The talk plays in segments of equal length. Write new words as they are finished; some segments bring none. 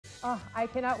Oh, I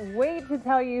cannot wait to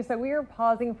tell you. So we are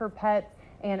pausing for pets,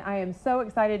 and I am so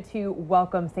excited to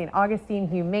welcome St. Augustine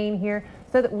Humane here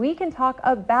so that we can talk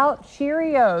about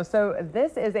Cheerio. So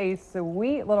this is a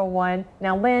sweet little one.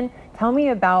 Now, Lynn, tell me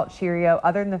about Cheerio,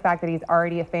 other than the fact that he's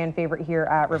already a fan favorite here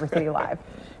at River City Live.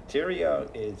 Cheerio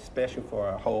is special for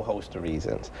a whole host of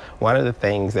reasons. One of the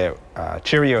things that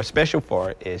Cheerio is special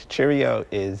for is Cheerio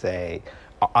is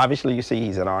obviously you see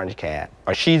he's an orange cat,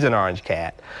 or she's an orange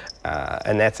cat,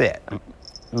 and that's it.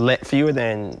 Fewer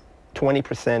than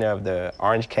 20% of the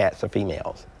orange cats are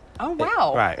females. Oh,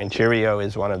 wow. Right, and Cheerio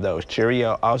is one of those.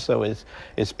 Cheerio also is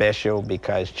special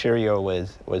because Cheerio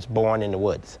was born in the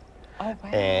woods. Oh,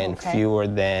 wow. And okay. fewer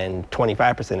than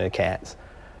 25% of the cats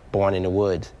born in the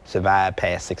woods survive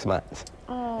past 6 months.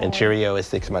 Oh. And Cheerio is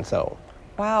 6 months old.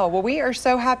 Wow, well, we are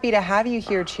so happy to have you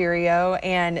here, Cheerio.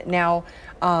 And now,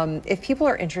 if people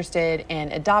are interested in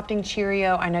adopting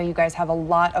Cheerio, I know you guys have a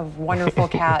lot of wonderful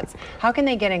cats. How can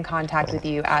they get in contact with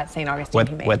you at St. Augustine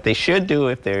Humane? What they should do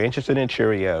if they're interested in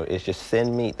Cheerio is just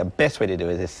send me, the best way to do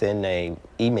it is send an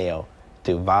email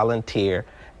to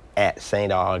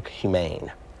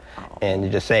volunteer@staugHumane. Oh. And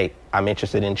just say, I'm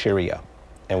interested in Cheerio.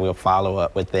 And we'll follow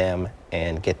up with them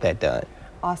and get that done.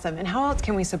 Awesome. And how else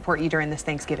can we support you during this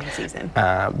Thanksgiving season?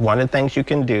 One of the things you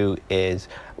can do is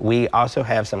we also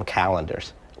have some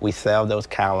calendars. We sell those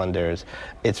calendars.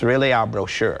 It's really our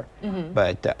brochure,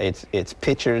 but it's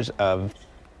pictures of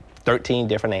 13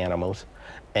 different animals.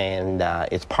 And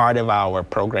it's part of our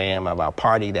program, of our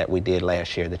party that we did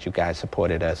last year that you guys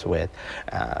supported us with.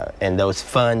 And those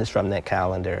funds from that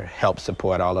calendar help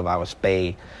support all of our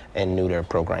spay and neuter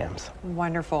programs.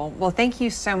 Wonderful. Well, thank you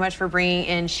so much for bringing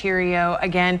in Cheerio.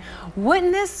 Again,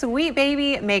 wouldn't this sweet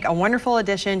baby make a wonderful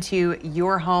addition to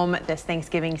your home this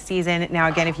Thanksgiving season? Now,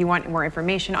 again, if you want more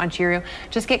information on Cheerio,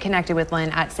 just get connected with Lynn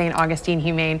at St. Augustine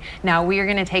Humane. Now, we are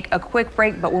going to take a quick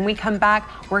break, but when we come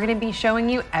back, we're going to be showing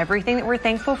you everything that we're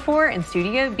thankful for in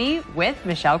Studio B with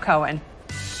Michelle Cohen.